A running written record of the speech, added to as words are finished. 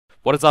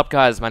What is up,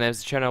 guys? My name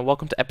is Cherno.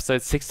 Welcome to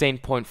episode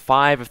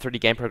 16.5 of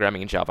 3D game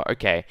programming in Java.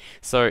 Okay,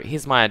 so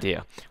here's my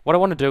idea. What I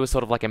want to do is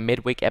sort of like a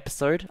midweek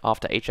episode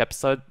after each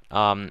episode,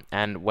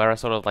 and where I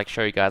sort of like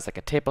show you guys like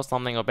a tip or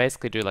something, or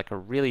basically do like a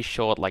really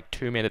short, like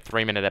 2-minute,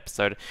 3-minute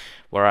episode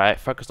where I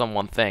focus on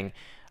one thing,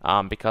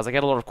 because I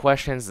get a lot of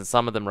questions and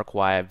some of them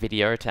require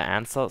video to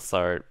answer.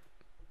 So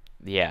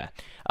yeah.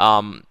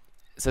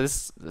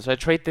 So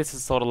treat this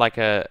as sort of like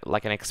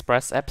an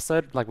express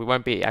episode. Like we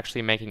won't be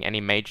actually making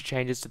any major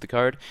changes to the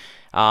code.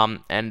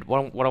 And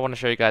what I want to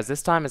show you guys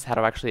this time is how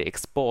to actually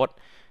export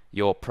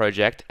your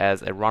project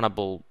as a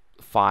runnable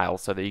file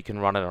so that you can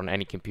run it on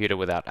any computer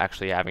without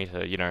actually having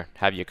to,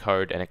 have your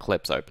code and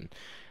Eclipse open.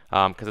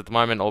 Because at the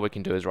moment all we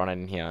can do is run it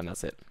in here and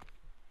that's it.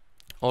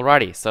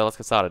 Alrighty, so let's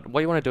get started.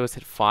 What you want to do is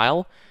hit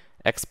File,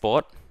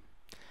 Export,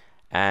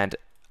 and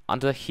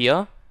under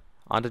here,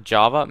 under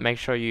Java, make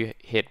sure you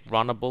hit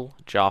Runnable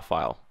jar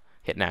file.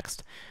 Hit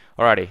Next.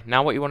 Alrighty,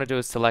 now what you want to do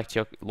is select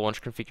your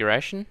launch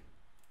configuration,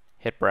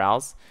 hit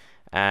Browse,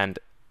 and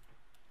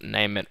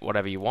name it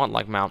whatever you want,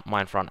 like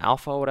Mindfront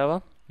Alpha or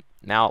whatever.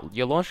 Now,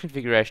 your launch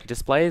configuration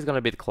display is going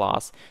to be the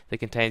class that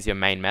contains your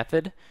main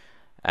method,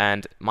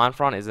 and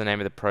Mindfront is the name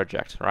of the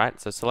project,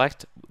 right? So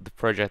select the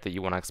project that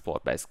you want to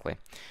export, basically.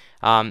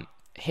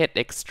 Hit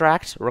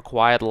Extract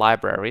Required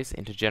Libraries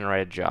into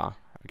Generated Jar,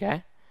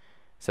 okay?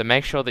 So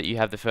make sure that you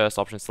have the first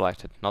option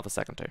selected, not the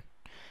second two.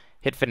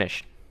 Hit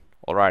Finish.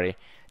 Alrighty.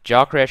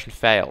 Jar creation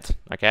failed,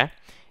 okay?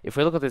 If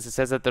we look at this, it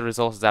says that the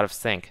resource is out of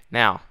sync.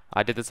 Now,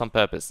 I did this on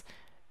purpose.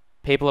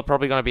 People are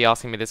probably going to be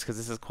asking me this because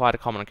this is quite a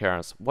common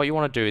occurrence. What you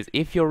want to do is,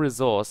 if your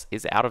resource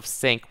is out of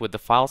sync with the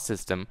file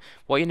system,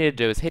 what you need to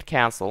do is hit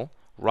Cancel,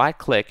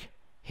 right-click,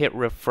 hit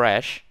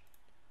Refresh,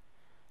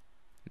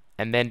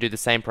 and then do the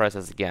same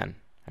process again,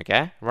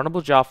 okay?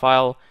 Runnable jar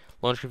file,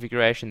 launch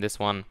configuration, this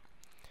one.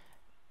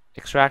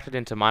 Extract it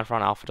into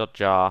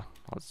mindfrontalpha.jar.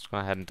 I'll just go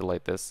ahead and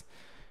delete this.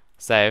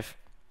 Save.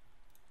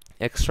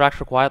 Extract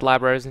required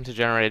libraries into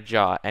generated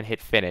jar and hit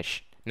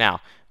Finish.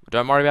 Now,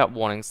 don't worry about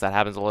warnings. That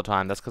happens all the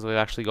time. That's because we've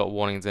actually got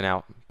warnings in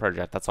our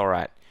project. That's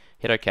alright.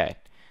 Hit OK.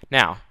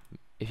 Now,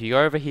 if you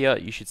go over here,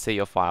 you should see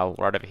your file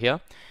right over here.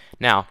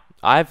 Now,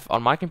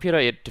 on my computer,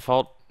 it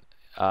default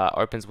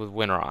opens with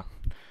WinRAR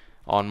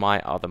on my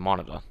other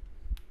monitor.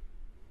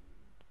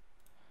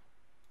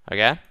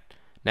 Okay?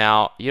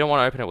 Now, you don't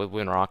want to open it with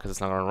WinRAR because it's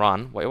not going to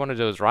run. What you want to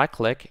do is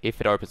right-click if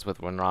it opens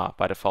with WinRAR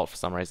by default for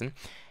some reason.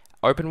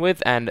 Open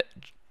with and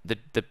the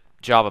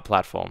Java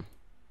platform.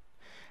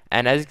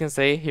 And as you can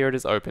see, here it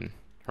is open,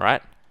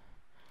 right?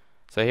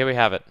 So here we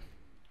have it.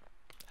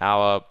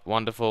 Our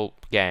wonderful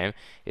game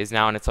is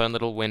now in its own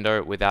little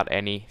window without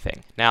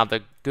anything. Now,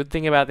 the good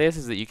thing about this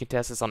is that you can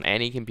test this on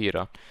any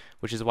computer,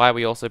 which is why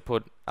we also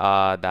put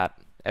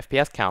that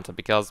FPS counter,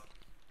 because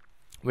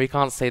we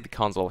can't see the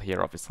console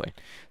here, obviously.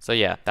 So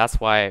yeah, that's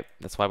why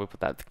we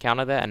put that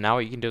counter there. And now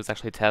what you can do is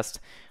actually test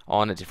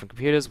on different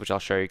computers, which I'll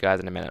show you guys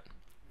in a minute.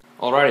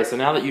 Alrighty, so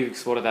now that you've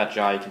exported that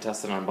jar, you can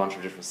test it on a bunch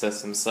of different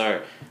systems.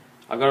 So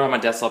I've got it on my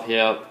desktop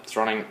here. It's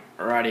running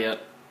right here,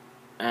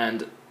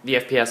 and the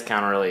FPS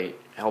counter really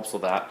helps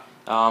with that.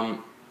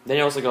 Then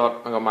you also I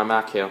got my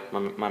Mac here,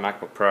 my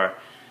MacBook Pro.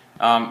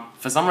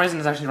 For some reason,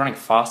 it's actually running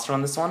faster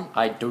on this one.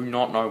 I do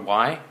not know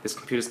why. This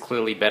computer's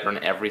clearly better in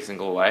every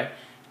single way.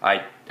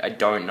 I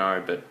don't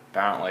know, but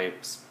apparently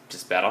it's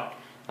just better.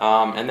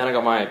 And then I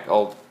got my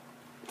old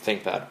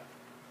ThinkPad.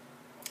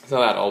 It's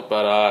not that old,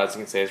 but as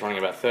you can see, it's running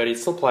about 30.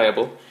 It's still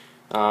playable.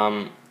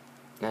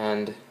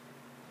 And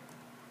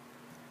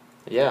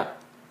yeah,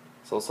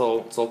 it's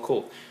all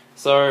cool.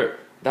 So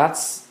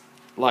that's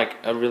like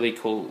a really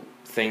cool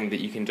thing that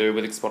you can do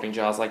with exporting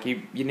jars. Like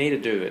you need to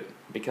do it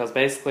because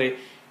basically,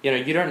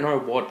 you don't know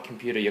what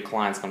computer your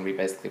client's going to be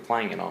basically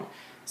playing it on.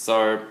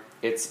 So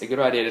it's a good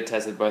idea to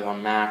test it both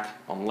on Mac,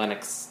 on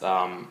Linux.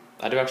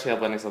 I do actually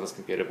have Linux on this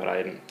computer, but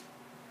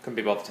couldn't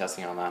be bothered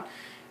testing it on that,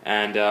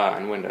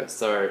 and Windows.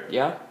 So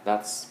yeah,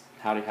 that's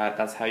how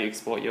you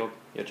export your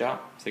jar.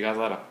 See you guys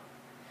later.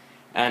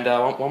 And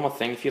one more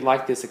thing, if you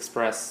like this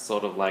Express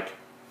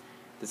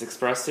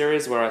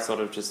series where I sort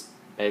of just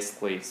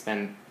basically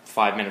spend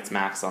 5 minutes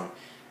max on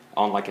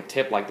like a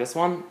tip like this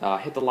one,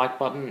 hit the like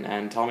button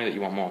and tell me that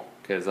you want more,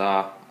 because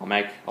I'll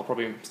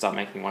probably start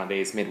making one of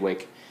these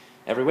midweek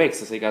every week.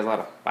 So see you guys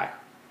later. Bye.